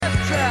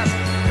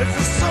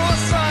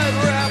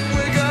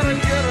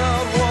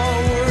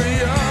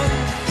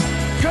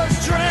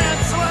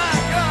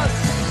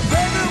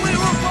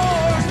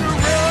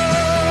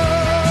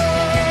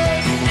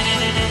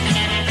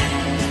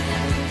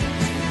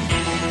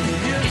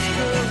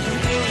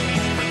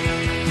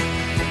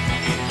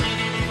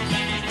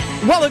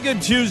Well, a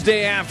good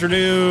Tuesday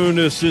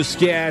afternoon,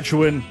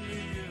 Saskatchewan.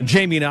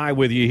 Jamie and I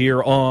with you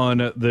here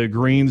on the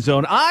Green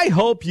Zone. I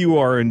hope you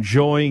are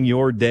enjoying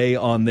your day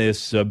on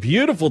this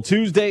beautiful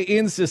Tuesday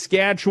in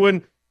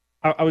Saskatchewan.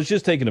 I was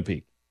just taking a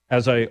peek,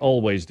 as I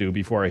always do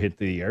before I hit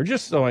the air,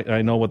 just so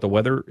I know what the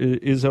weather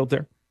is out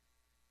there.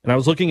 And I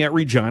was looking at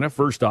Regina,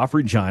 first off,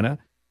 Regina,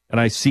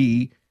 and I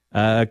see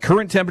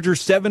current temperature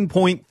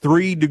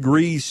 7.3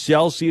 degrees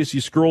Celsius.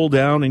 You scroll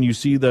down and you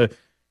see the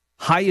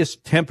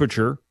highest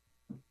temperature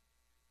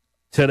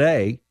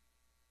today,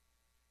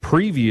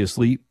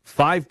 previously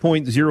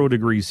 5.0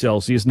 degrees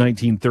Celsius,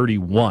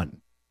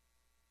 1931.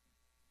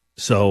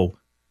 So,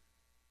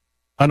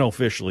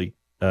 unofficially,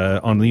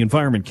 on the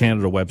Environment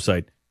Canada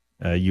website,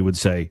 you would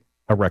say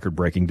a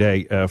record-breaking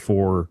day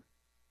for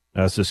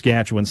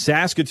Saskatchewan.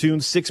 Saskatoon,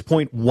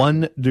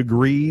 6.1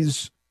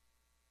 degrees,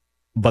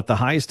 but the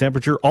highest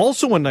temperature,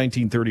 also in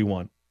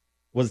 1931,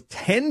 was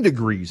 10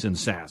 degrees in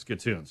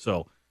Saskatoon.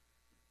 So,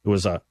 it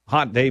was a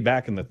hot day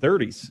back in the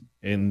 30s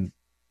in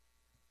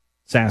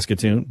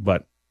Saskatoon,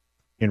 but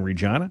in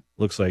Regina,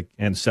 looks like,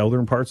 and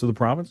southern parts of the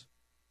province,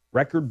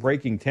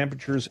 record-breaking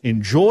temperatures.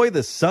 Enjoy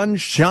the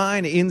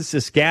sunshine in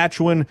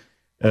Saskatchewan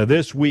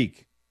this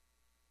week.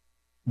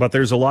 But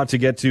there's a lot to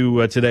get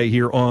to today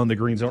here on the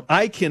Green Zone.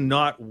 I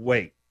cannot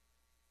wait.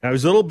 I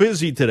was a little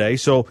busy today,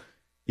 so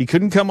he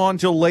couldn't come on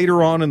till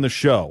later on in the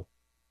show.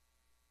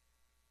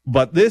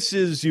 But this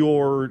is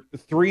your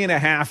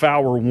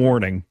 3.5-hour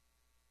warning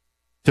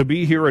to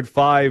be here at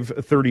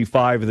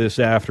 5:35 this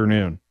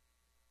afternoon.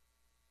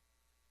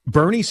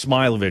 Bernie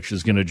Smilovich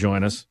is going to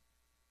join us.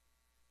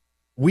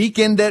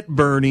 Weekend at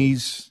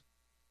Bernie's.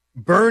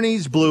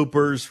 Bernie's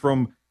bloopers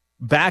from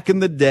back in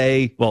the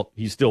day. Well,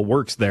 he still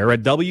works there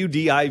at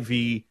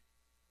WDIV,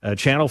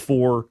 Channel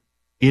 4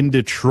 in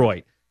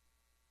Detroit.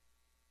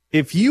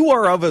 If you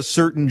are of a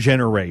certain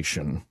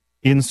generation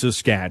in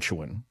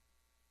Saskatchewan,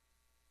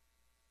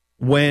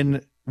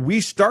 when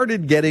we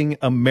started getting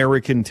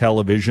American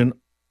television,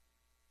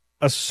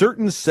 a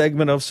certain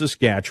segment of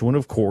Saskatchewan,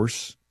 of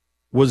course,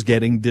 was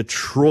getting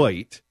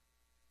Detroit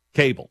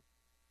cable.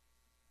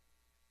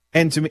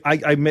 And to me,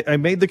 I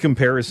made the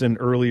comparison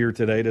earlier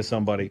today to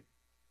somebody.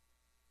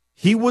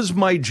 He was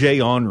my Jay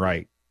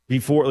Onright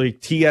before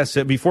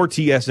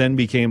TSN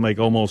became like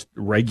almost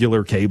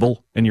regular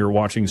cable and you're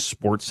watching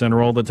Sports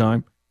Center all the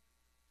time.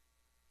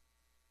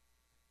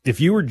 If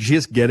you were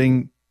just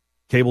getting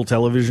cable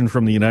television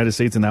from the United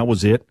States and that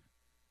was it,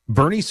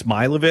 Bernie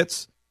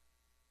Smilovich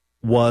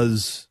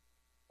was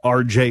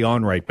our Jay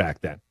Onright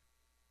back then.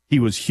 He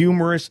was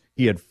humorous.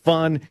 He had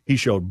fun. He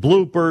showed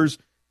bloopers.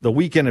 The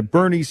Weekend at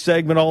Bernie's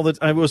segment, all that.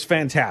 It was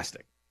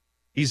fantastic.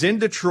 He's in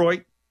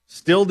Detroit,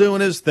 still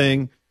doing his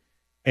thing,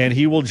 and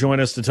he will join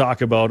us to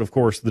talk about, of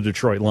course, the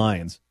Detroit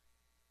Lions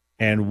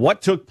and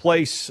what took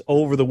place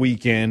over the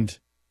weekend.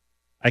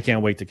 I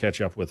can't wait to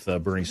catch up with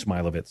Bernie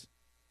Smilovich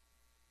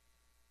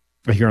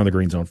here on the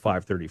Green Zone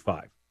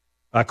 535.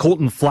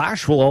 Colton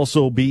Flash will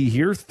also be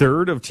here,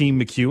 third of Team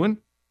McEwen,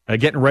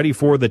 getting ready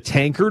for the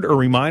Tankard. A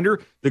reminder,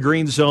 the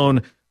Green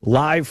Zone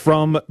live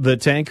from the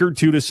Tankard,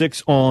 2 to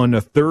 6 on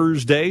a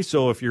Thursday.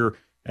 So if you're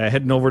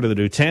heading over to the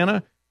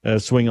Dutana,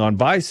 swing on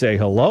by, say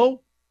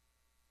hello.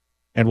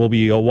 And we'll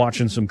be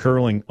watching some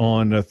curling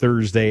on a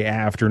Thursday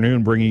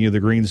afternoon, bringing you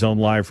the Green Zone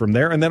live from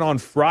there. And then on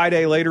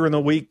Friday, later in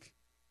the week,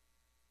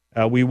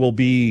 we will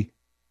be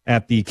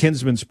at the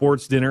Kinsman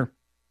Sports Dinner.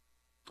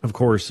 Of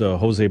course,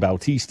 Jose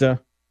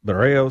Bautista,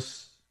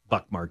 Barrios,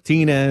 Buck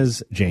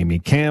Martinez, Jamie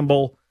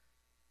Campbell,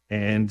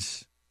 and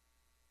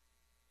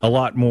a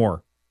lot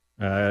more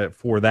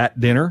for that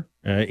dinner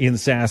in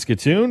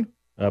Saskatoon.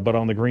 But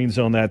on the Green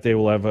Zone that day,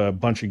 we'll have a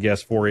bunch of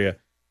guests for you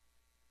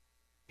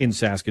in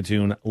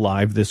Saskatoon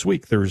live this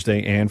week,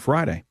 Thursday and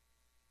Friday.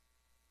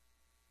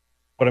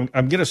 But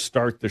I'm going to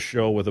start the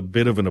show with a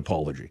bit of an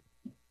apology.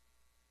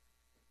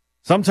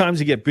 Sometimes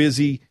you get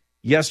busy.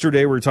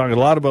 Yesterday, we were talking a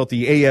lot about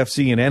the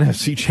AFC and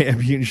NFC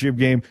championship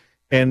game,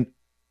 and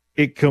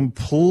it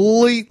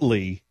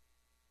completely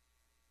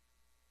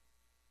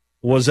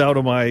was out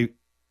of my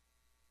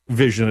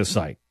vision of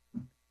sight.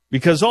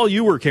 Because all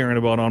you were caring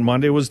about on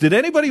Monday was, did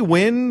anybody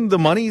win the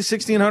money,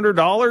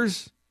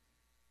 $1,600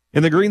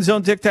 in the Green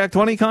Zone Tic Tac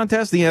 20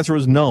 contest? The answer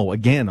was no,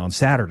 again, on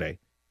Saturday.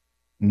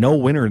 No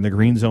winner in the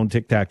Green Zone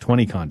Tic Tac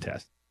 20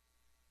 contest.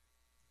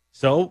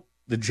 So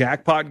the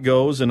jackpot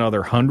goes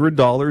another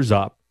 $100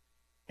 up.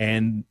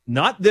 And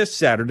not this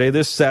Saturday.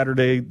 This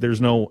Saturday, there's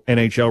no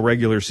NHL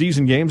regular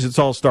season games. It's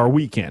All-Star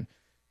Weekend.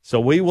 So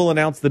we will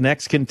announce the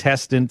next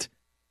contestant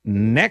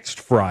next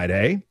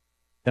Friday.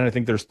 And I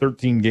think there's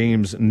 13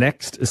 games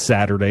next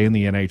Saturday in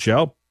the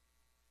NHL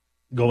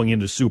going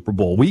into Super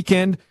Bowl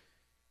weekend.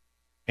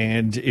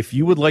 And if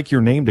you would like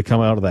your name to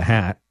come out of the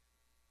hat,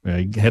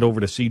 head over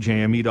to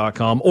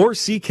cjme.com or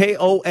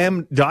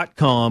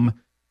ckom.com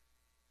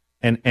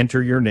and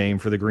enter your name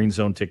for the Green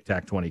Zone Tic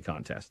Tac 20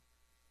 contest.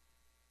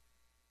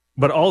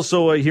 But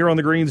also here on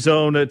the Green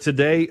Zone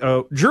today,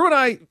 Drew and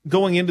I,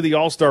 going into the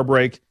All-Star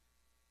break,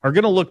 are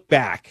going to look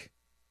back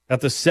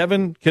at the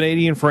 7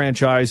 Canadian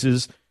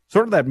franchises,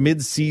 sort of that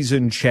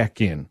mid-season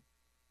check-in.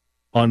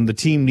 on the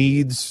team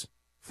needs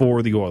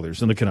for the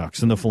Oilers and the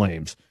Canucks and the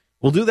Flames.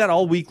 We'll do that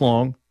all week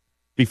long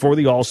before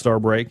the All-Star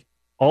break.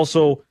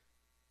 Also,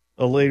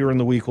 later in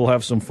the week, we'll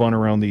have some fun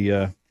around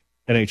the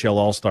NHL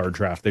All-Star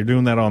Draft. They're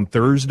doing that on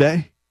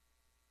Thursday.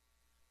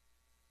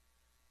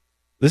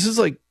 This is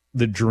like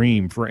the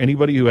dream for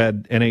anybody who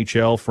had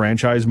NHL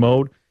franchise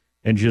mode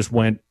and just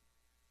went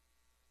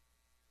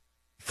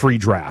free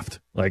draft,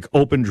 like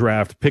open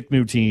draft, pick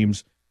new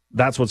teams.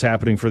 That's what's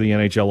happening for the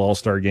NHL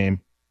All-Star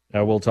Game.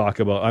 We'll talk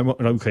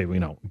about, okay, we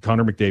know.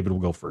 Connor McDavid will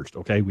go first,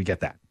 okay? We get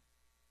that.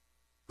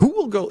 Who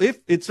will go? If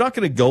it's not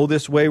going to go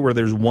this way where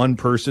there's one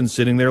person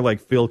sitting there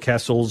like Phil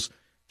Kessel's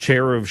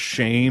chair of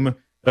shame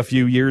a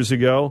few years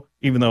ago,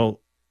 even though,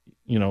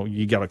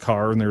 you got a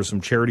car and there's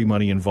some charity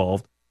money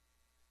involved.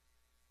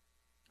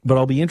 But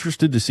I'll be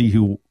interested to see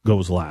who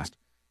goes last.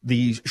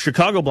 The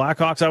Chicago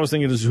Blackhawks, I was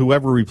thinking, is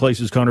whoever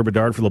replaces Connor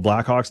Bedard for the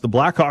Blackhawks. The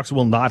Blackhawks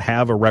will not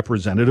have a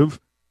representative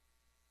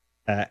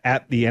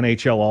at the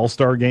NHL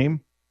All-Star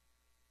Game.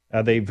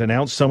 They've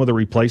announced some of the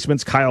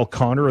replacements. Kyle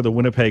Connor of the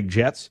Winnipeg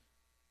Jets.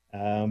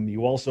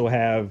 You also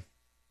have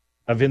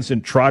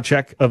Vincent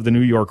Trocheck of the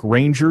New York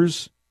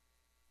Rangers.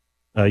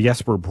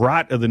 Jesper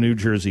Bratt of the New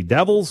Jersey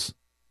Devils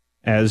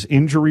as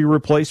injury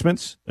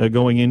replacements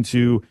going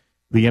into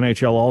the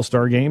NHL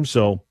All-Star Game.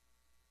 So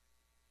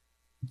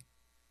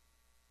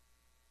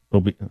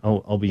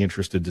I'll be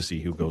interested to see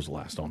who goes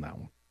last on that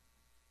one.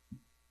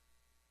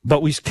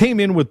 But we came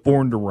in with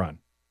Born to Run.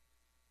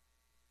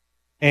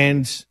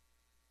 And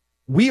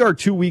we are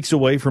 2 weeks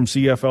away from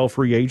CFL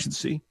free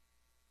agency.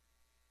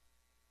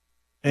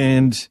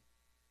 And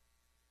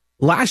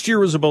last year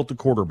was about the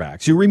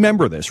quarterbacks. You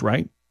remember this,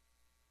 right?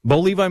 Bo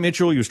Levi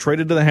Mitchell, he was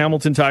traded to the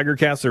Hamilton Tiger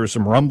Cats. There were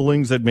some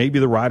rumblings that maybe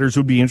the Riders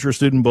would be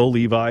interested in Bo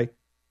Levi.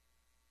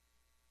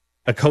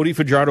 Cody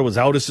Fajardo was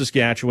out of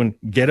Saskatchewan.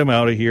 Get him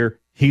out of here.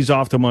 He's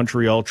off to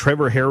Montreal.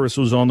 Trevor Harris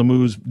was on the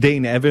move.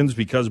 Dane Evans,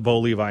 because Bo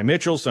Levi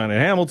Mitchell signed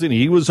at Hamilton,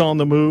 he was on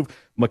the move.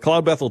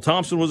 McLeod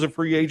Bethel-Thompson was a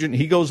free agent.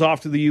 He goes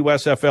off to the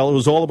USFL. It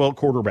was all about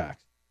quarterbacks.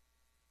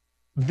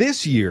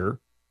 This year,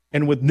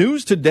 and with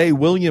news today,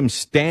 William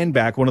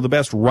Stanback, one of the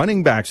best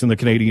running backs in the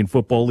Canadian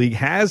Football League,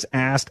 has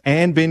asked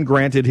and been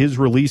granted his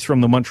release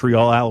from the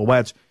Montreal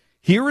Alouettes.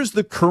 Here is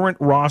the current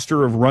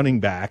roster of running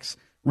backs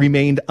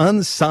remained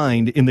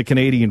unsigned in the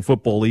Canadian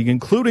Football League,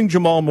 including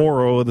Jamal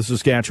Morrow of the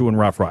Saskatchewan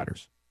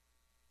Roughriders.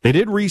 They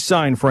did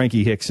re-sign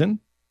Frankie Hickson.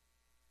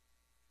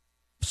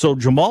 So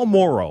Jamal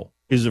Morrow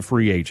is a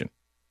free agent.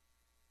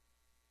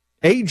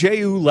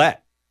 A.J. Ouellette,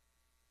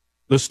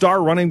 the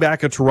star running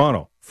back of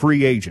Toronto,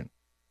 free agent.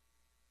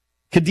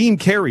 Kadeem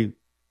Carey,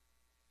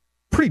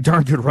 pretty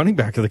darn good running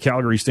back of the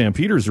Calgary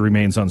Stampeders,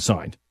 remains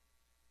unsigned.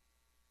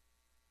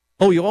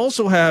 Oh, you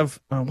also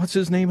have, what's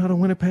his name out of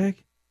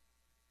Winnipeg?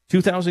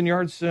 2,000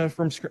 yards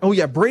from screen. Oh,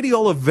 yeah, Brady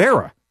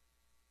Oliveira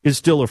is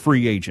still a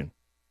free agent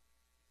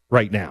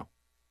right now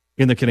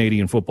in the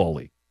Canadian Football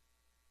League.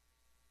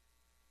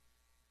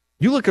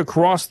 You look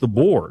across the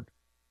board,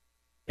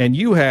 and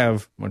you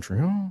have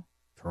Montreal,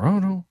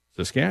 Toronto,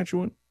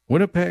 Saskatchewan,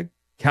 Winnipeg,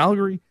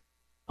 Calgary.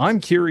 I'm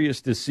curious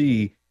to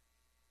see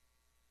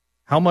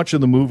how much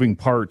of the moving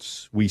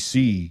parts we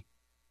see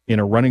in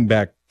a running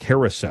back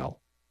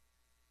carousel.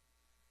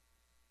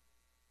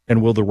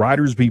 And will the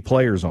Riders be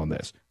players on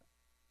this?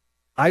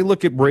 I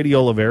look at Brady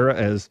Oliveira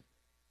as,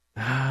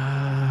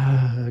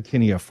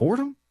 can he afford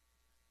him?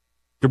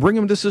 To bring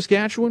him to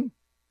Saskatchewan?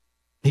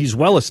 He's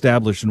well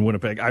established in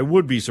Winnipeg. I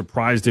would be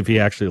surprised if he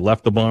actually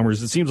left the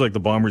Bombers. It seems like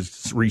the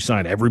Bombers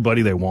re-sign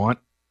everybody they want.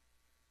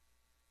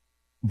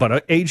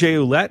 But A.J.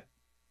 Ouellette,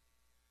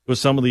 with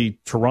some of the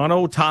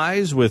Toronto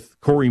ties with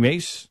Corey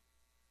Mace,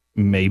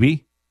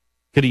 maybe.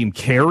 Kadeem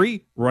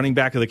Carey, running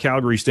back of the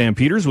Calgary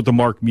Stampeders with the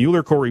Mark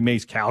Mueller, Corey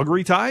Mace,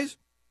 Calgary ties,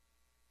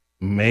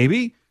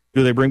 maybe.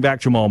 Do they bring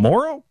back Jamal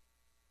Morrow?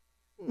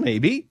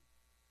 Maybe.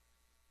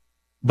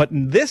 But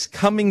this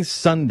coming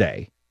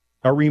Sunday,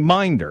 a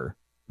reminder,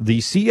 the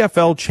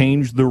CFL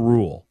changed the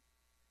rule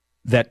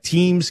that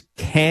teams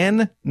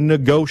can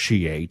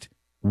negotiate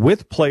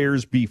with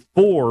players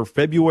before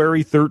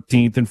February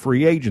 13th in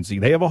free agency.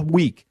 They have a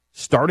week.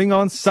 Starting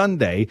on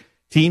Sunday,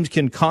 teams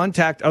can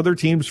contact other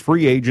teams'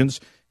 free agents,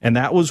 and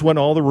that was when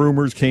all the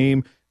rumors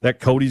came that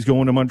Cody's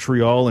going to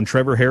Montreal and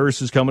Trevor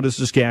Harris is coming to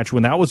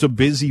Saskatchewan. That was a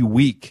busy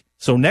week.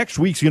 So next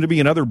week's going to be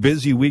another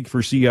busy week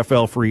for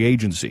CFL free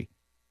agency.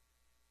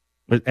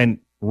 And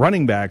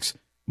running backs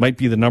might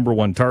be the number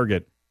one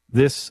target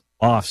this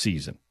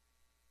offseason.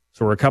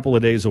 So we're a couple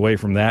of days away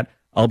from that.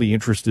 I'll be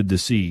interested to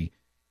see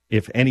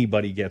if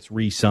anybody gets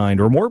re-signed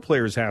or more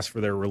players ask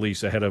for their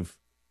release ahead of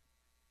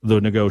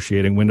the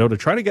negotiating window to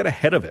try to get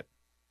ahead of it.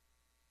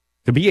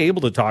 To be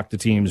able to talk to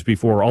teams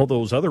before all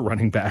those other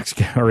running backs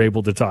are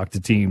able to talk to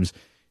teams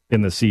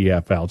in the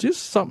CFL.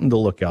 Just something to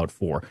look out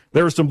for.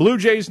 There was some Blue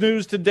Jays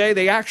news today.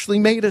 They actually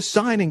made a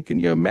signing. Can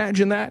you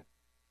imagine that?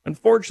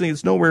 Unfortunately,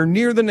 it's nowhere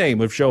near the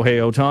name of Shohei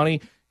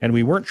Ohtani, and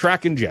we weren't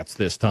tracking Jets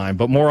this time.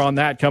 But more on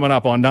that coming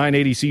up on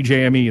 980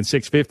 CJME and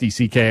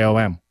 650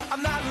 CKOM.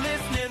 I'm not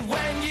listening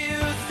when you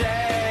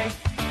say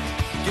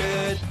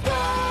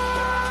goodbye.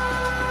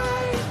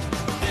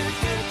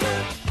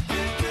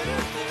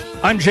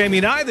 I'm Jamie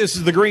Nye. This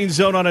is the Green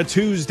Zone on a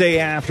Tuesday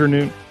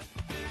afternoon.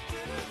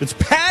 It's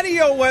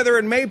patio weather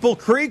in Maple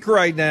Creek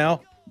right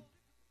now.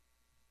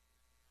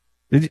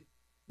 The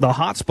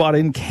hot spot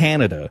in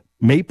Canada,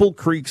 Maple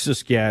Creek,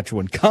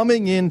 Saskatchewan,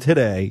 coming in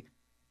today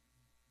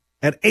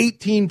at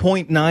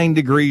 18.9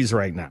 degrees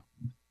right now.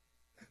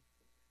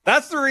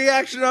 That's the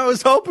reaction I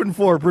was hoping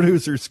for,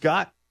 producer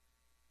Scott.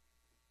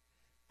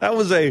 That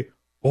was a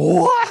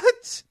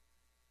what?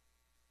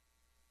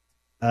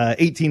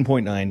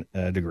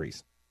 18.9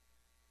 degrees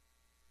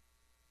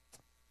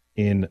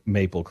in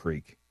Maple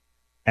Creek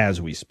as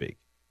we speak.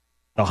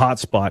 The hot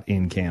spot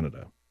in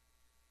Canada.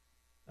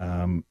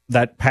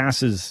 That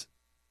passes,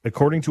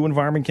 according to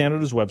Environment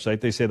Canada's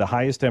website, they say the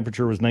highest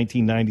temperature was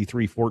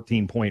 1993,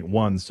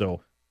 14.1.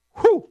 So,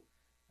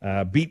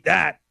 beat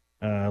that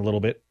a little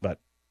bit, but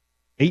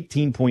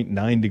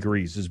 18.9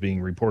 degrees is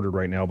being reported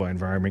right now by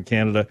Environment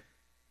Canada,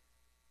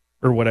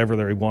 or whatever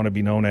they want to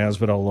be known as,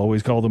 but I'll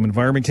always call them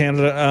Environment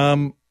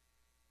Canada,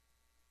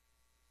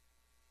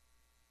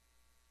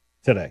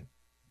 today.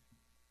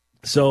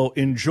 So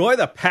enjoy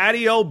the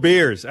patio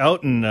beers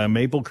out in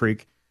Maple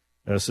Creek,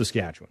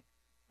 Saskatchewan.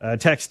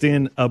 Text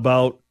in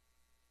about,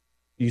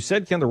 you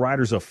said, can the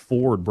Riders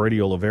afford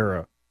Brady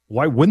Oliveira?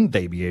 Why wouldn't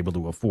they be able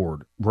to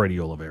afford Brady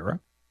Oliveira?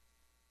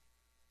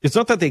 It's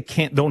not that they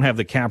don't have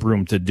the cap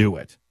room to do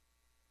it,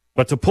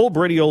 but to pull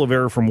Brady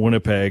Oliveira from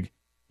Winnipeg,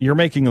 you're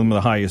making him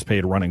the highest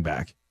paid running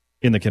back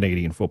in the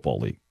Canadian Football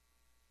League.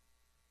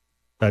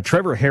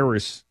 Trevor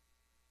Harris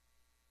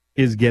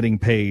is getting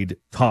paid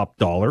top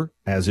dollar,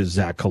 as is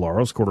Zach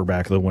Collaros,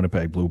 quarterback of the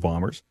Winnipeg Blue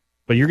Bombers.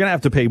 But you're going to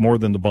have to pay more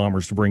than the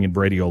Bombers to bring in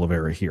Brady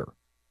Oliveira here.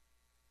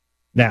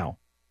 Now,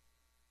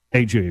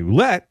 AJ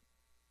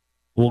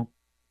Ouellette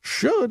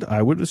should,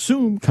 I would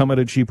assume, come at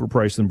a cheaper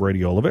price than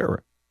Brady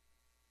Oliveira.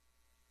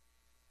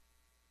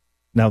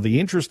 Now, the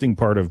interesting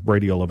part of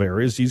Brady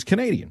Oliveira is he's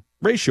Canadian.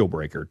 Ratio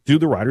breaker. Do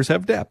the Riders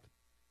have depth?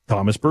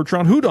 Thomas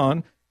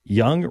Bertrand-Hudon,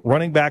 young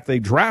running back they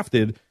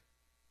drafted.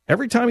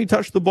 Every time he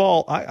touched the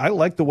ball, I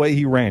like the way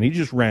he ran. He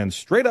just ran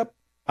straight up.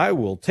 I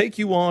will take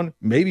you on,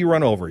 maybe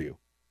run over you.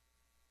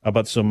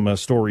 About some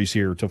stories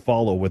here to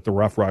follow with the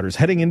Rough Riders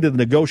heading into the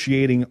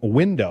negotiating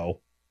window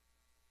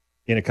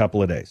in a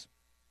couple of days.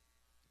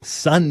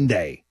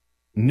 Sunday,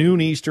 noon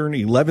Eastern,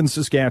 11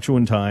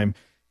 Saskatchewan time,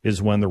 is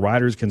when the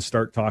Riders can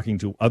start talking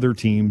to other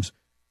teams'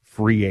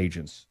 free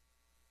agents.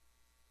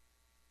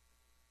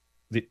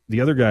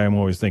 The other guy I'm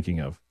always thinking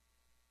of,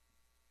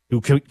 who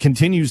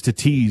continues to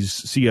tease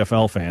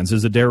CFL fans,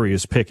 is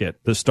Adarius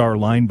Pickett, the star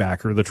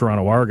linebacker of the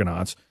Toronto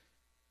Argonauts,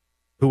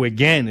 who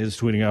again is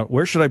tweeting out,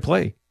 where should I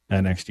play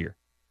next year?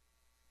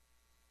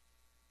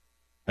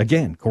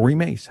 Again, Corey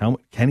Mace,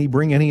 can he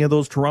bring any of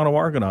those Toronto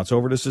Argonauts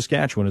over to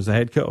Saskatchewan as the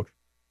head coach?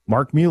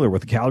 Mark Mueller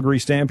with the Calgary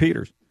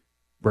Stampeders,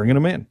 bringing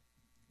them in.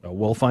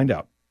 We'll find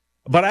out.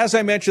 But as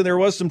I mentioned, there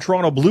was some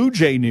Toronto Blue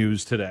Jay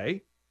news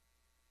today.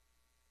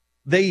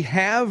 They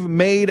have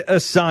made a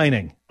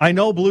signing. I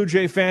know Blue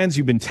Jay fans,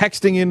 you've been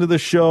texting into the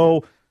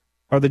show.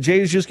 Are the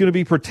Jays just going to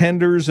be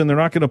pretenders and they're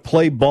not going to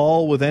play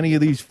ball with any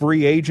of these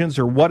free agents,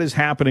 or what is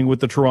happening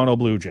with the Toronto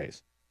Blue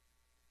Jays?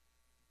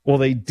 Well,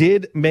 they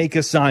did make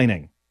a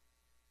signing.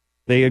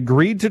 They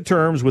agreed to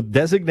terms with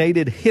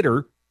designated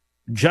hitter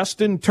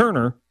Justin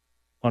Turner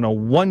on a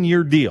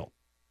 1-year deal.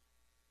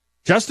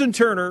 Justin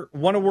Turner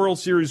won a World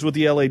Series with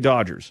the LA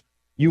Dodgers.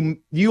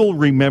 You'll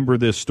remember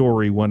this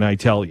story when I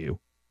tell you.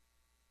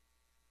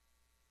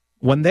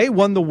 When they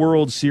won the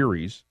World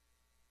Series,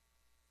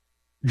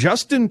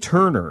 Justin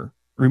Turner,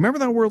 remember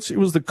that World Series?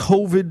 It was the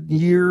COVID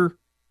year.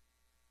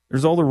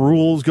 There's all the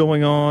rules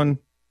going on.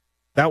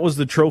 That was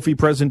the trophy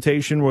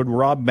presentation where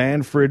Rob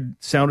Manfred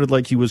sounded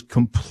like he was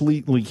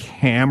completely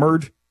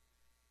hammered.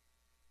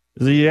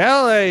 The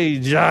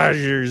LA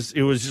Dodgers,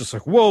 it was just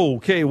like, whoa,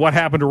 okay, what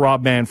happened to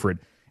Rob Manfred?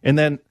 And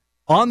then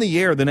on the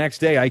air the next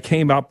day, I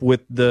came up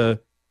with the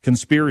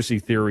conspiracy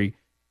theory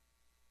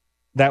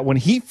that when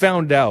he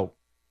found out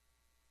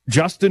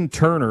Justin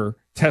Turner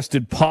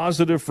tested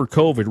positive for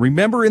COVID,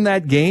 remember in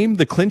that game,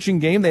 the clinching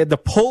game, they had to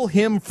pull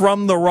him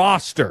from the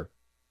roster.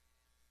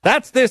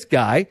 That's this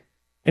guy,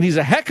 and he's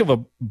a heck of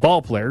a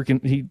ball player.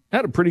 He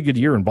had a pretty good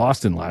year in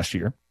Boston last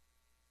year.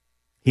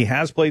 He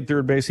has played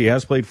third base, he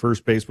has played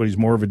first base, but he's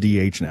more of a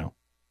DH now.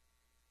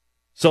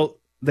 So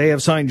they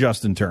have signed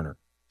Justin Turner.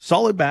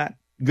 Solid bat,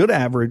 good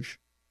average.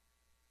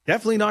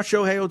 Definitely not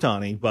Shohei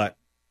Ohtani, but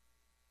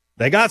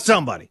they got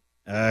somebody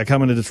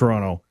coming into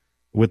Toronto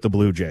with the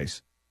Blue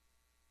Jays.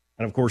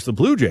 And, of course, the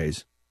Blue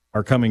Jays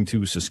are coming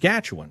to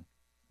Saskatchewan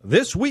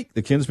this week,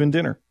 the Kinsman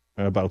dinner.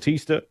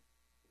 Bautista,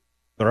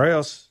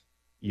 Torres,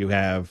 you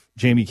have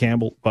Jamie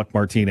Campbell, Buck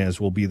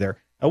Martinez will be there.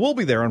 We'll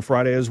be there on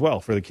Friday as well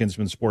for the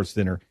Kinsman Sports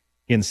Dinner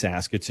in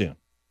Saskatoon.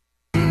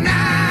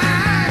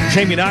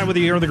 Jamie and I with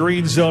you here in the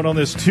Green Zone on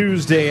this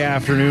Tuesday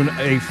afternoon.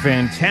 A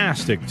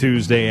fantastic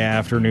Tuesday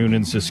afternoon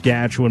in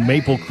Saskatchewan.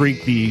 Maple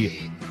Creek, the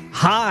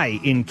high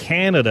in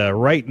Canada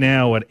right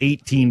now at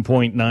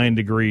 18.9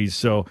 degrees.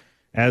 So,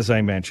 as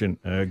I mentioned,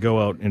 go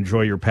out,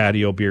 enjoy your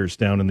patio beers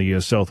down in the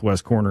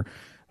southwest corner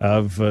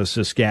of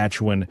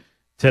Saskatchewan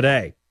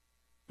today.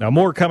 Now,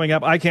 more coming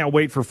up. I can't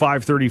wait for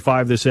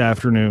 5:35 this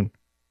afternoon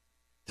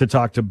to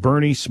talk to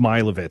Bernie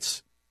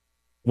Smilovitz.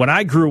 When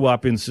I grew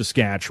up in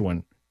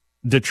Saskatchewan,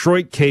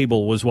 Detroit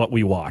cable was what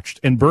we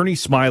watched, and Bernie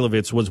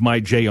Smilovitz was my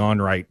Jay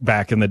Onright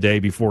back in the day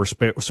before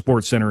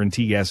SportsCenter and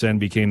TSN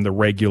became the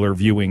regular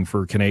viewing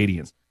for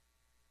Canadians.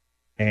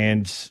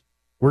 And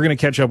we're going to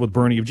catch up with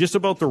Bernie of just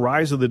about the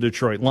rise of the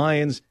Detroit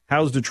Lions,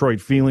 how's Detroit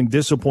feeling,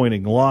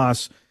 disappointing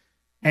loss,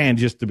 and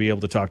just to be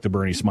able to talk to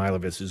Bernie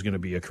Smilovitz is going to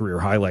be a career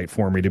highlight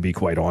for me, to be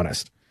quite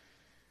honest.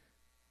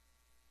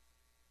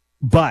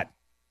 But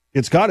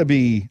it's got to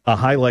be a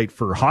highlight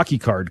for hockey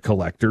card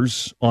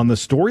collectors on the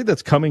story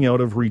that's coming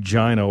out of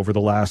Regina over the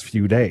last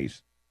few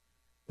days.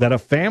 That a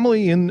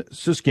family in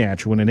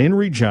Saskatchewan and in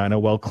Regina,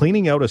 while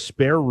cleaning out a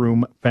spare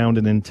room, found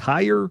an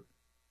entire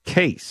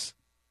case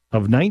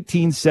of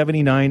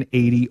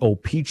 1979-80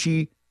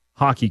 O-Pee-Chee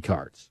hockey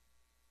cards.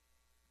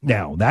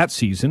 Now, that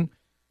season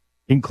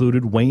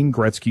included Wayne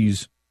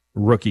Gretzky's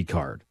rookie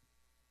card.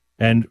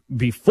 And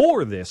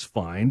before this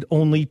find,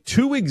 only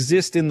 2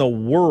 exist in the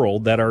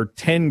world that are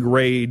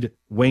 10-grade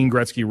Wayne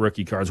Gretzky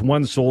rookie cards.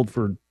 One sold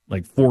for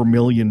like $4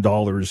 million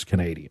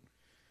Canadian.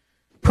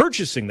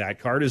 Purchasing that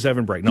card is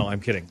Evan Bray. No,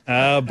 I'm kidding.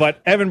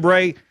 But Evan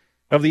Bray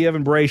of the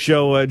Evan Bray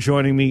Show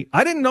joining me.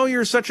 I didn't know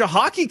you're such a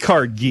hockey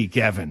card geek,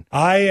 Evan.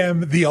 I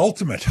am the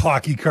ultimate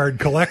hockey card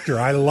collector.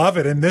 I love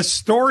it. And this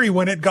story,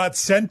 when it got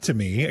sent to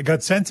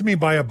me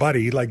by a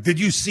buddy. Like, did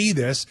you see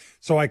this?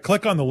 So I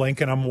click on the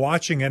link and I'm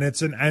watching, and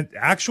it's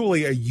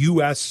actually a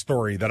U.S.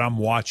 story that I'm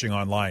watching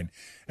online.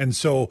 And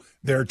so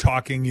they're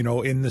talking,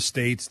 in the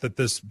States that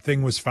this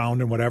thing was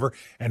found and whatever.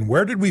 And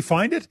where did we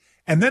find it?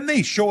 And then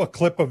they show a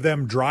clip of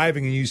them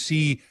driving, and you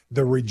see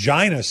the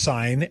Regina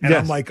sign, and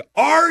yes. I'm like,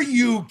 are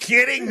you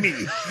kidding me?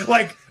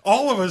 Like,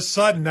 all of a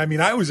sudden,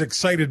 I was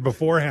excited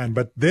beforehand,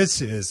 but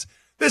this is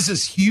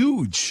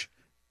huge.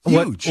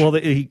 Huge. Well,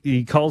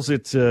 he calls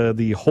it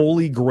the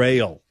holy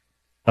grail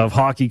of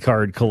hockey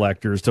card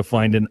collectors to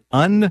find an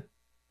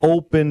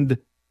unopened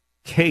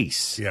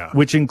case,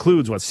 which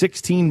includes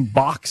 16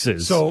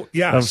 boxes of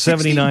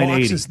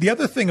 79-80. The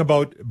other thing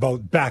about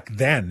back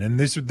then, and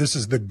this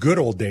is the good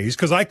old days,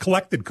 because I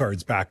collected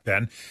cards back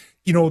then,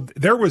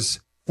 there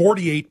was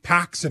 48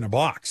 packs in a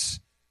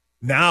box.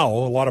 Now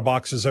a lot of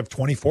boxes have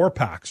 24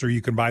 packs, or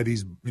you can buy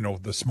these,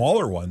 the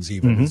smaller ones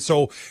even. Mm-hmm.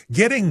 So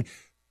getting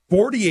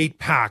 48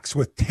 packs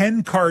with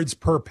 10 cards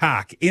per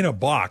pack in a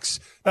box,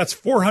 that's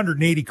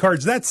 480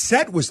 cards. That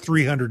set was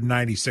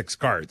 396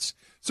 cards.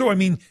 So,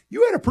 you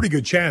had a pretty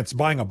good chance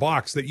buying a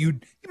box that you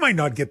might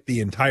not get the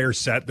entire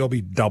set. There'll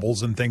be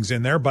doubles and things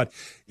in there. But,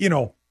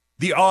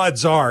 the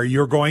odds are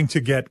you're going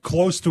to get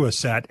close to a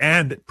set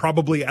and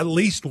probably at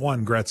least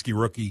one Gretzky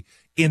rookie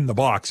in the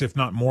box, if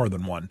not more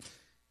than one.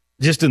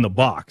 Just in the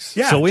box.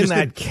 Yeah. So in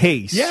that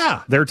case,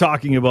 they're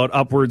talking about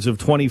upwards of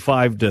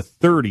 25 to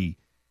 30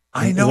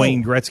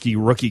 Wayne Gretzky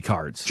rookie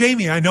cards.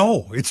 Jamie, I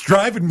know. It's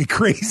driving me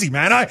crazy,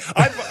 man.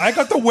 I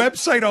got the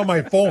website on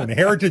my phone,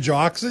 Heritage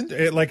Auction.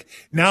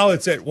 Now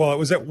it's it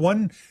was at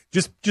one,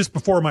 just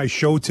before my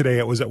show today,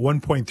 it was at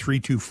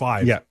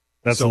 1.325. Yeah,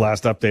 that's the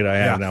last update I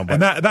have now. But.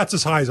 And that's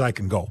as high as I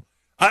can go.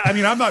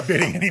 I'm not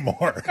bidding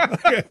anymore.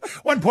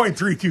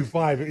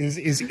 1.325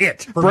 is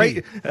it for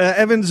me.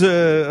 Evan's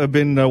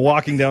been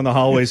walking down the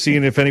hallway,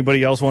 seeing if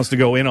anybody else wants to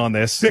go in on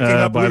this. Picking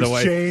up by loose the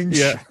way, change.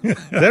 Yeah.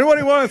 Does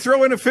anybody want to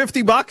throw in a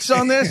 $50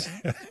 on this?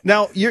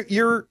 Now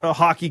you're a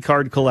hockey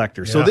card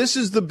collector, so this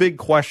is the big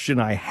question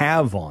I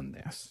have on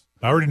this.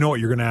 I already know what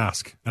you're going to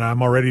ask, and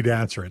I'm all ready to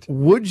answer it.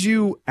 Would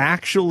you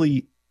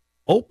actually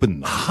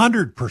open them?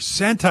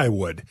 100% I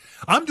would.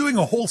 I'm doing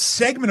a whole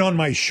segment on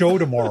my show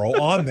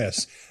tomorrow on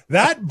this.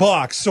 That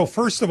box, so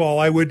first of all,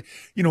 I would,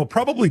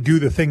 probably do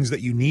the things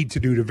that you need to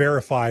do to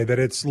verify that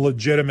it's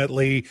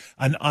legitimately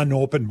an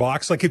unopened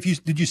box. Like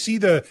did you see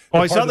the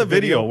I saw the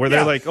video where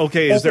they're like,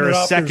 okay, is there a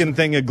second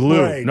thing of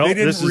glue? Right. No,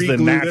 this is the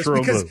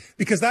natural glue.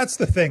 Because that's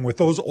the thing with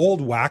those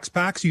old wax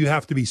packs, you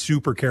have to be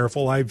super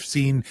careful. I've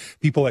seen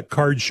people at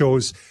card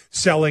shows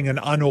selling an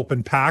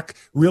unopened pack.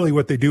 Really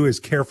what they do is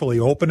carefully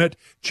open it,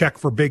 check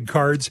for big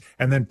cards,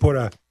 and then put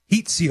a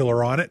heat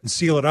sealer on it and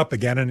seal it up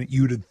again, and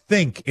you'd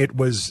think it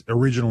was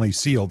originally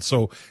sealed.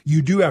 So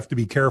you do have to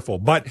be careful.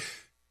 But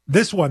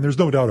this one, there's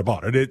no doubt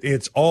about it.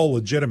 It's all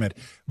legitimate.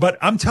 But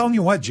I'm telling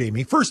you what,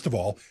 Jamie, first of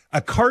all, a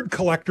card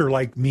collector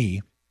like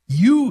me,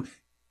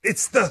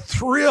 it's the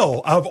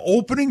thrill of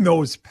opening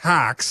those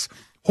packs,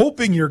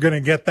 hoping you're going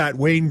to get that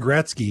Wayne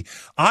Gretzky.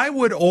 I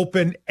would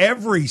open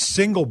every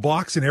single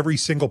box and every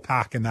single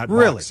pack in that box.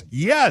 Really?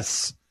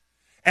 Yes.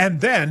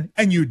 And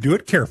you do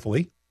it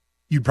carefully.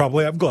 You'd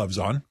probably have gloves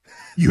on.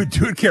 You would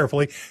do it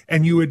carefully,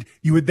 and you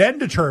would then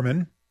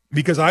determine,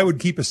 because I would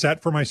keep a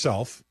set for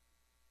myself.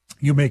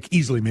 You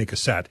easily make a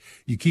set.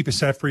 You keep a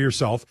set for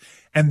yourself,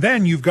 and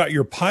then you've got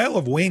your pile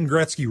of Wayne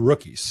Gretzky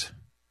rookies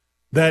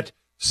that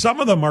some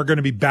of them are going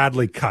to be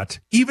badly cut,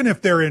 even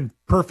if they're in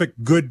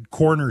perfect good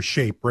corner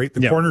shape, right?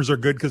 The corners are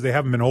good because they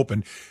haven't been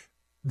opened.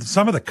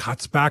 Some of the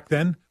cuts back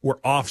then were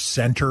off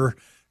center.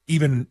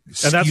 even And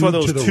that's why skewed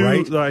those to the two.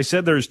 right. I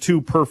said there's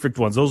two perfect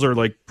ones. Those are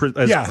like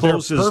as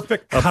close they're as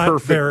perfect a cut.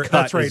 perfect cut.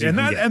 That's right, as you and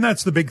can that get. and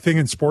that's the big thing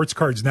in sports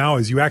cards now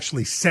is you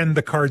actually send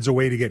the cards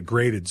away to get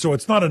graded. So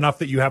it's not enough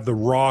that you have the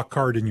raw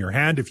card in your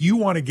hand. If you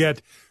want to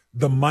get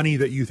the money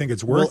that you think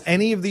it's worth, Will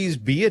any of these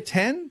be a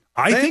 10?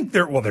 I think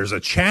there's a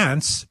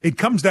chance. It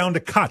comes down to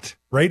cut,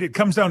 right? It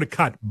comes down to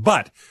cut.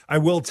 But I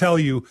will tell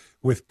you,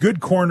 with good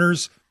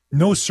corners,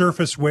 no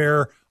surface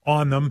wear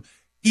on them,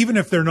 even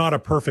if they're not a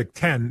perfect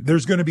 10,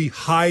 there's going to be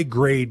high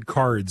grade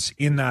cards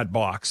in that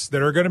box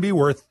that are going to be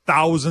worth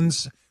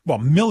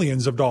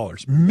millions of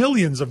dollars.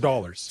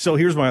 So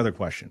here's my other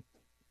question.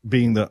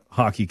 Being the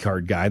hockey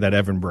card guy that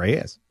Evan Bray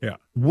is. Yeah.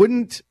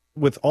 Wouldn't,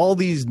 with all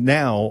these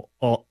now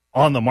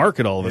on the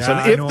market all of a Yeah,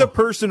 sudden, I if know. the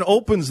person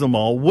opens them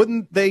all,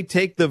 wouldn't they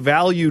take the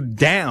value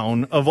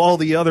down of all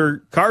the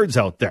other cards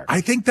out there?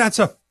 I think that's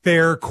a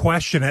fair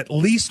question, at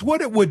least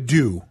what it would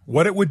do,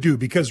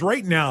 because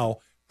right now,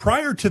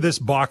 prior to this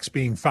box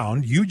being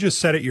found, you just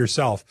said it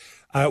yourself,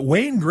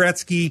 Wayne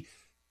Gretzky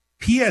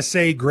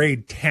PSA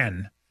grade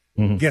 10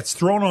 gets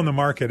thrown on the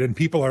market and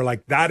people are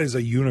like, that is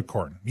a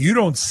unicorn. You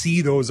don't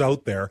see those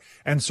out there.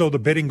 And so the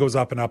bidding goes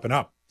up and up and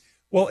up.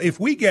 Well, if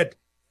we get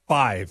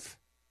 5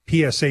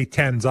 PSA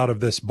 10s out of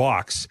this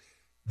box,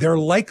 they're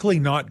likely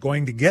not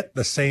going to get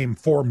the same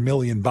 $4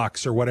 million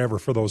or whatever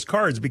for those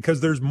cards because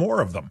there's more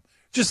of them.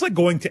 Just like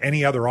going to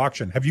any other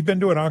auction. Have you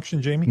been to an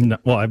auction, Jamie? No,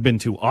 well, I've been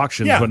to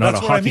auctions, but not a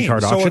that's what I hockey mean.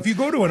 card auction. So if you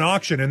go to an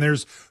auction and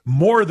there's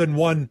more than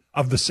one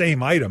of the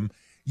same item,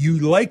 you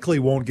likely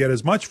won't get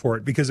as much for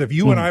it because if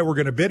you and I were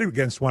going to bid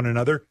against one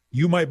another,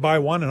 you might buy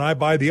one and I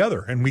buy the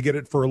other, and we get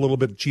it for a little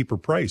bit cheaper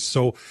price.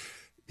 So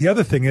the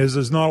other thing is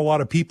there's not a lot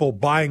of people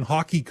buying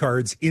hockey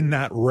cards in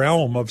that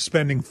realm of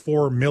spending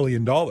 $4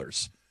 million.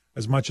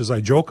 As much as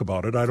I joke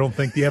about it, I don't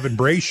think the Evan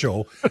Bray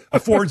show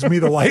affords me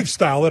the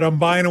lifestyle that I'm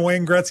buying a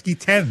Wayne Gretzky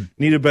 10.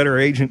 Need a better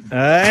agent.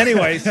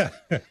 Anyways,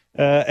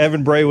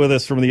 Evan Bray with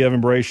us from the Evan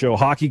Bray Show,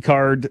 hockey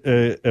card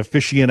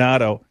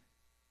aficionado.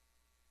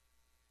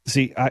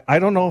 See, I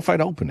don't know if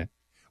I'd open it.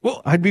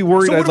 Well, I'd be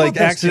worried so what I'd about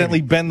this, accidentally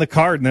Jamie? bend the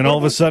card, and then all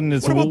of a sudden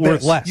it's What about worth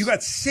this? less. You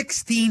got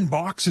 16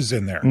 boxes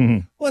in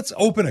there. Let's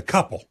open a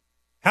couple.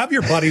 Have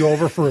your buddy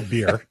over for a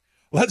beer.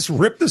 Let's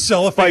rip the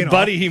cellophane By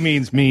buddy, off. he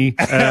means me.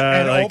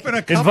 And open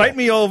a couple. Invite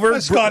me over.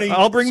 Scotty-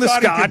 I'll bring the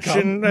Scotty can scotch,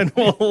 come. and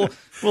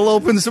we'll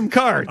open some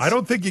cards. I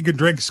don't think you can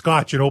drink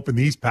scotch and open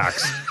these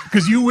packs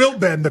because you will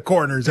bend the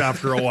corners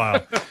after a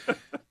while.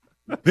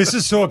 This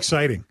is so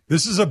exciting.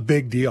 This is a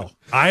big deal.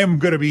 I am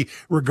going to be,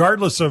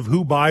 regardless of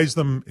who buys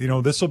them,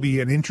 this will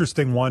be an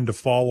interesting one to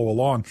follow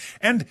along.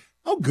 And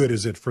how good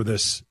is it for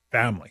this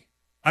family?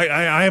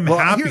 I am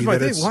happy here's my that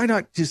thing. it's... Why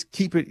not just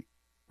keep it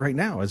right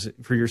now as it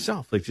for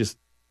yourself? Like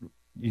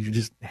you're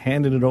just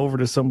handing it over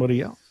to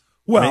somebody else.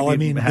 Well, Right? I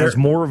mean, it has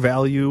more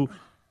value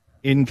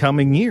in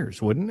coming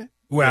years, wouldn't it?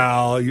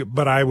 Well,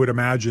 but I would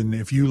imagine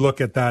if you look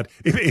at that,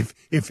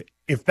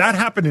 if that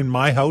happened in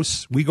my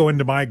house, we go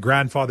into my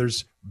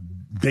grandfather's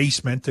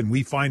basement and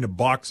we find a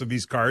box of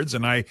these cards,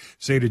 and I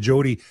say to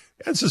Jody,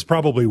 "This is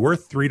probably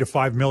worth $3 to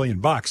 $5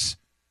 million."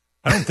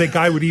 I don't think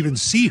I would even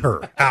see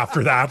her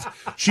after that.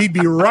 She'd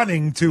be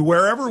running to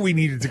wherever we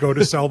needed to go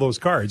to sell those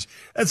cards.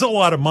 That's a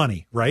lot of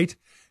money, right?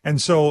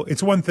 And so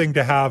it's one thing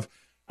to have,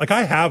 like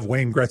I have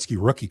Wayne Gretzky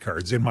rookie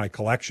cards in my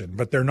collection,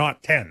 but they're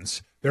not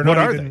 10s. They're What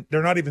not are even, they?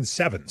 They're not even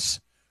 7s.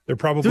 They're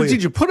probably.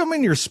 Did you put them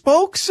in your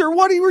spokes, or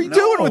what were you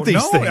doing with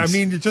these things? I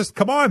mean, just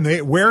come on,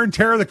 they wear and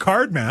tear the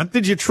card, man.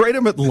 Did you trade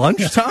them at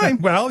lunchtime?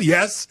 Well,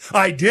 yes,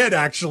 I did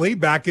actually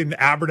back in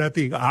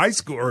Abernethy High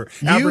School or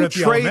You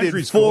Abernethy Elementary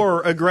traded School.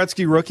 for a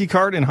Gretzky rookie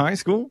card in high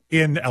school?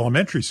 In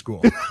elementary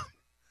school.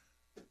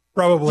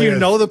 Probably Do you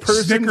know the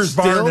person Snickers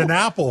bar still? and an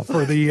apple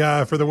for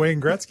the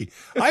Wayne Gretzky.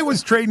 I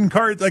was trading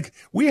cards. Like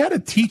we had a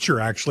teacher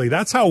actually.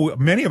 That's how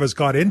many of us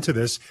got into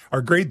this.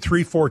 Our grade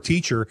 3-4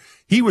 teacher,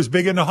 he was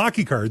big into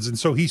hockey cards, and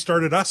so he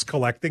started us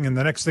collecting. And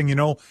the next thing you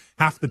know,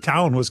 half the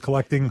town was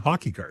collecting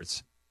hockey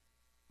cards.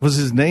 Was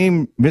his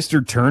name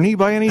Mr. Turney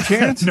by any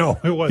chance? No,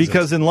 it wasn't.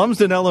 Because in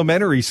Lumsden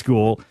Elementary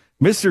School,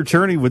 Mr.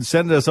 Turney would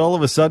send us all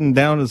of a sudden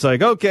down. It's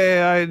like,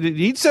 okay,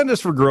 he'd send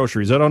us for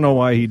groceries. I don't know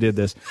why he did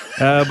this,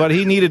 but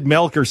he needed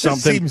milk or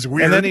something. seems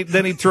weird. And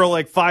then he'd throw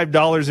like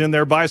 $5 in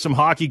there, buy some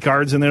hockey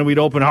cards, and then we'd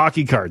open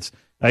hockey cards.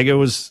 Like it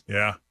was,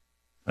 Yeah.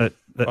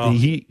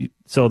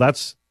 So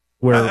that's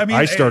where I mean,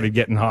 I started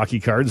getting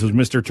hockey cards. Was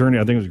Mr. Turney?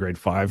 I think it was grade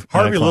 5.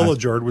 Harvey class.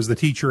 Lillejord was the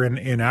teacher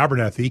in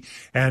Abernethy,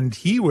 and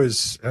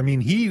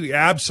he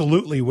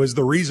absolutely was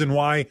the reason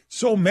why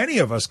so many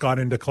of us got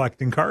into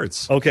collecting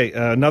cards. Okay,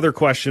 another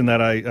question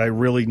that I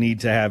really need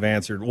to have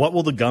answered. What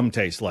will the gum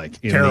taste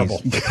like? In Terrible.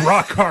 these?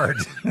 Rock hard.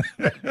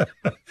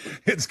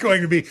 It's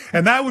going to be,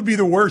 and that would be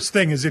the worst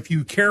thing is if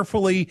you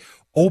carefully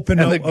open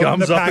And the open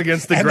gum's up pack,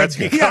 against the and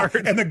Gretzky yeah,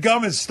 card. and the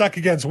gum is stuck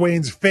against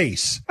Wayne's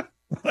face.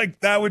 Like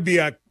that would be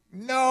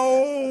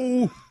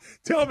no.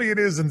 Tell me it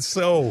isn't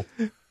so.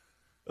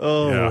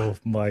 Oh,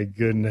 my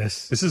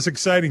goodness. This is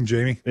exciting,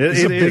 Jamie. This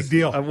is a big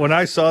deal. When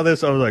I saw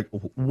this, I was like,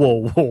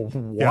 whoa,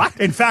 what?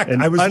 Yeah. In fact,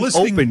 I was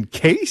listening. Open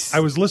case?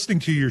 I was listening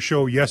to your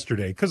show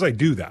yesterday because I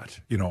do that.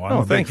 You know, I'm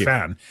a big you.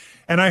 fan.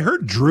 And I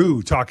heard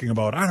Drew talking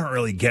about, I don't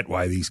really get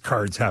why these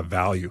cards have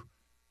value.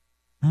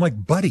 I'm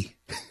like, buddy,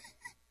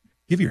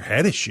 give your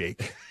head a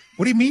shake.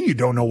 What do you mean you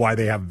don't know why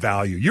they have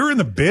value? You're in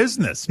the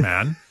business,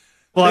 man.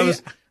 Well,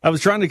 I'm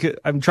trying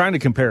to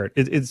compare it.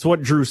 It's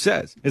what Drew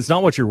says. It's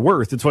not what you're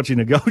worth. It's what you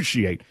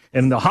negotiate.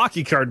 And in the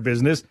hockey card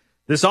business,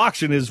 this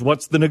auction is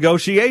what's the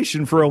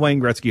negotiation for a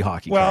Wayne Gretzky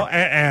hockey card. Well,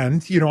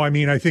 and, you know, I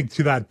mean, I think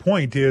to that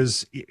point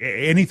is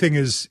anything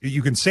is,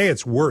 you can say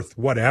it's worth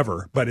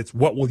whatever, but it's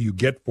what will you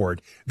get for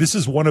it? This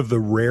is one of the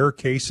rare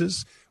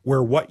cases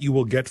where what you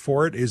will get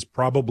for it is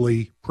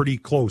probably pretty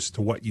close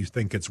to what you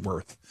think it's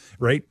worth,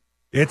 right?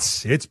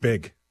 It's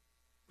big.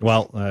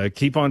 Well,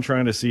 keep on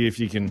trying to see if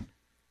you can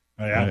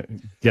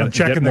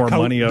Get more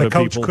money out of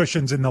people. The couch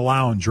cushions in the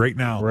lounge right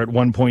now. We're at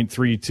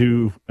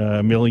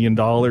 $1.32 million.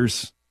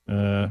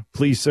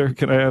 Please, sir,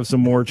 can I have some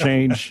more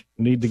change?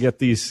 Need to get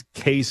these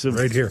case of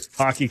right here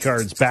hockey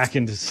cards back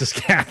into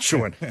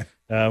Saskatchewan.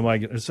 My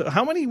goodness. So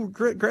how many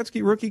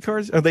Gretzky rookie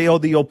cards are they?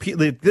 The OP.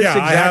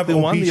 I have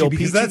one. The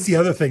because that's the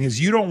other thing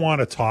is you don't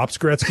want a Topps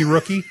Gretzky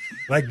rookie.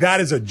 Like that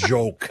is a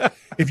joke.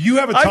 If you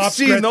have a Topps, I've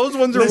seen those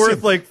ones are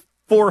worth like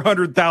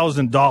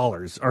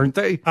 $400,000, aren't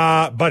they?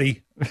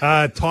 Buddy,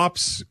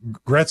 Topps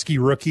Gretzky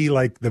rookie,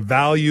 like the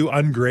value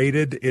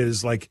ungraded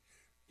is like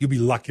you'll be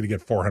lucky to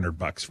get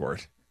 $400 for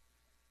it.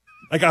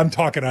 Like I'm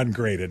talking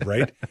ungraded,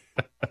 right?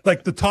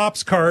 Like the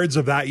Topps cards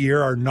of that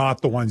year are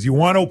not the ones you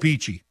want.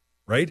 O-Pee-Chee,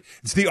 right?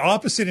 It's the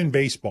opposite in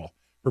baseball.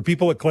 For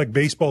people that collect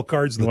baseball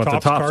cards, the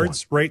Topps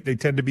cards, right? They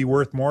tend to be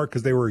worth more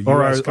because they were a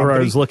U.S. company. Or I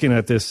was looking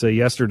at this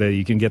yesterday.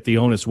 You can get the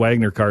Honus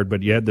Wagner card,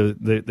 but you had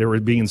they were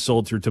being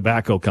sold through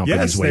tobacco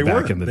companies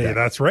back in the day.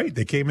 That's right.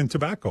 They came in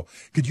tobacco.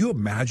 Could you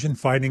imagine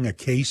finding a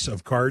case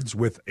of cards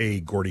with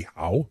a Gordie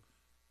Howe?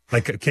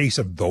 Like a case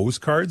of those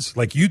cards?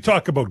 Like you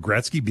talk about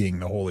Gretzky being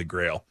the Holy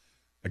Grail.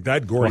 Like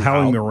that Gordie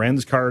Howe. Howie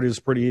Morenz card is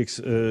pretty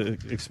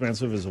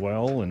expensive as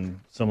well, and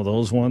some of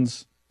those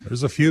ones.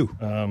 There's a few.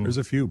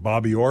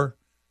 Bobby Orr.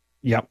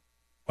 Yep.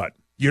 But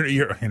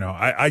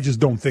I just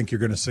don't think you're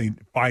going to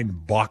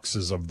find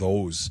boxes of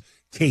those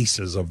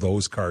cases of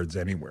those cards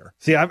anywhere.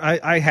 See,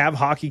 I have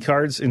hockey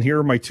cards, and here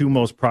are my two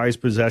most prized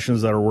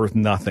possessions that are worth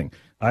nothing.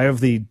 I have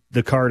the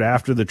card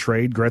after the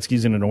trade.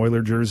 Gretzky's in an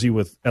Oiler jersey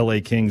with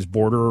L.A. Kings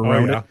border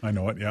around it. I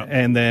know it, yeah.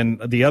 And then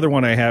the other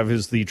one I have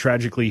is the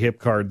Tragically Hip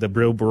card, the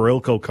Bill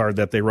Barilko card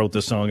that they wrote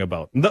the song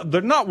about.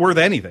 They're not worth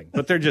anything,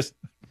 but they're just,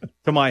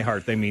 to my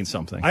heart, they mean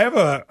something. I have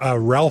a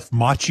Ralph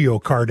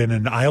Macchio card in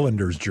an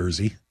Islanders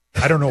jersey.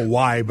 I don't know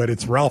why, but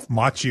it's Ralph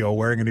Macchio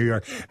wearing a New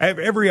York.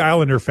 Every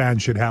Islander fan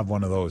should have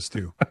one of those,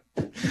 too.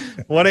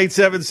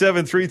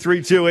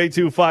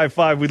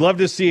 1-877-332-8255. We'd love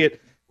to see it.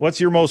 What's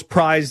your most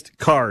prized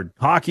card?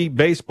 Hockey,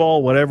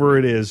 baseball, whatever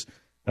it is.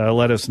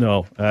 Let us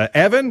know.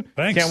 Evan,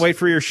 thanks. Can't wait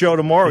for your show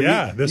tomorrow.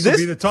 Yeah, this will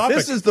be the topic.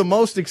 This is the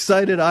most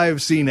excited I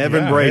have seen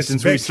Evan Bray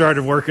since we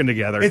started working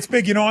together. It's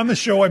big. On the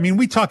show, I mean,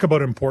 we talk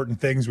about important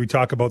things. We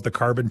talk about the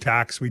carbon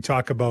tax. We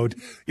talk about,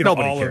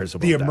 Nobody cares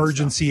about the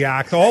Emergency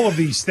Act, all of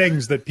these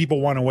things that people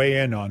want to weigh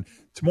in on.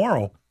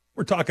 Tomorrow,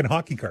 we're talking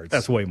hockey cards.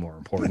 That's way more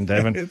important,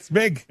 Evan. It's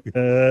big.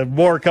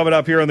 More coming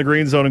up here on the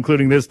Green Zone,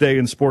 including this day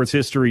in sports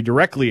history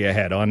directly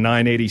ahead on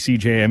 980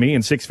 CJME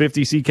and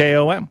 650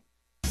 CKOM.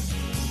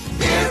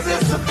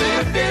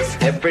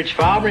 If Rich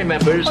Farm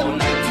remembers. The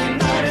Saskatchewan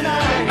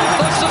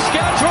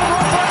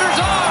Roughriders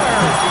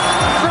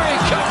are Grey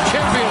Cup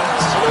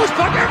champions. Loose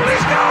puck, Emily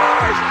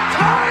scores!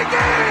 Tie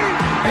game!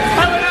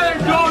 Have another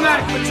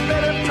donut! Which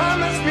better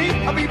promise me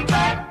I'll be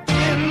back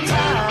in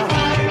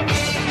time.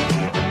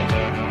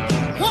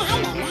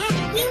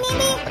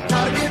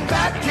 Gotta get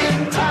back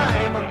in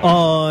time.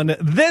 On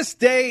this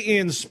day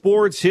in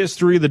sports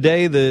history,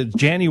 the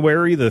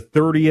January the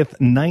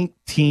 30th,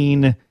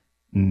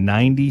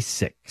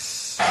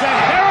 1996.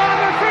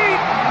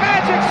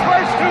 Magic's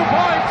first 2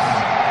 points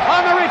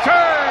on the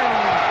return.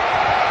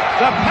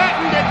 The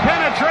patented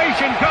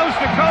penetration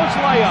coast-to-coast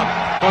layup.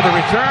 For the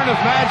return of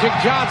Magic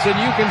Johnson,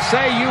 you can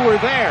say you were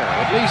there,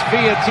 at least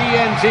via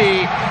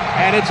TNT,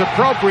 and it's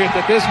appropriate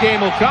that this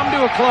game will come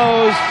to a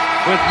close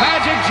with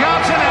Magic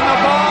Johnson and the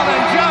ball,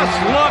 and just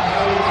look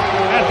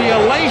at the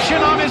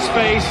elation on his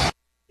face.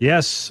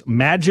 Yes,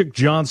 Magic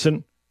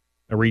Johnson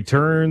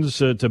returns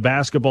to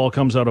basketball,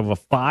 comes out of a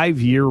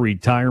 5-year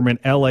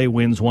retirement. L.A.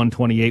 wins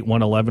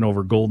 128-111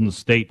 over Golden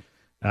State.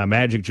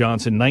 Magic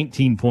Johnson,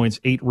 19 points,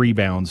 8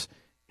 rebounds,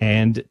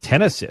 and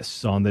 10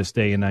 assists on this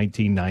day in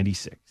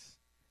 1996.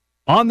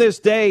 On this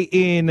day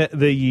in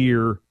the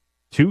year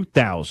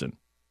 2000,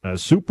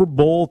 Super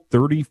Bowl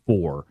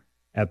 34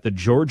 at the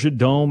Georgia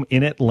Dome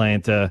in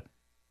Atlanta,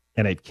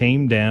 and it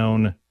came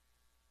down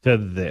to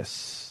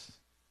this.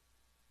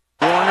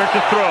 Warner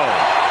to throw.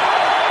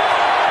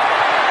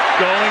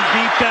 Going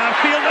deep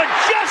downfield,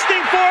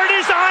 adjusting for it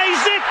is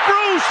Isaac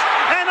Bruce,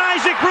 and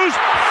Isaac Bruce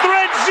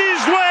threads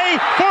his way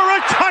for a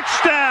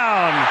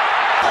touchdown.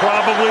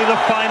 Probably the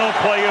final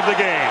play of the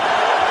game.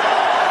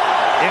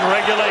 in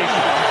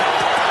regulation.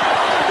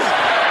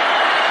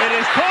 It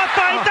is caught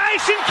by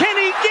Dyson. Can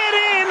he get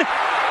in?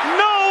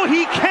 No,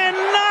 he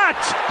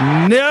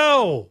cannot.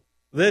 No,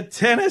 the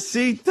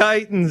Tennessee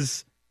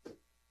Titans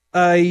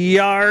a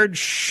yard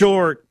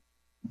short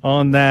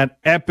on that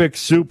epic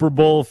Super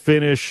Bowl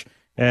finish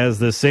as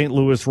the St.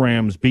 Louis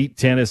Rams beat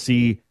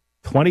Tennessee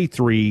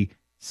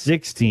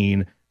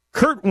 23-16.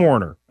 Kurt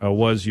Warner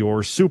was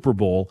your Super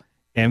Bowl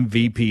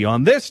MVP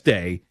on this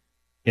day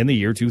in the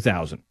year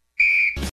 2000.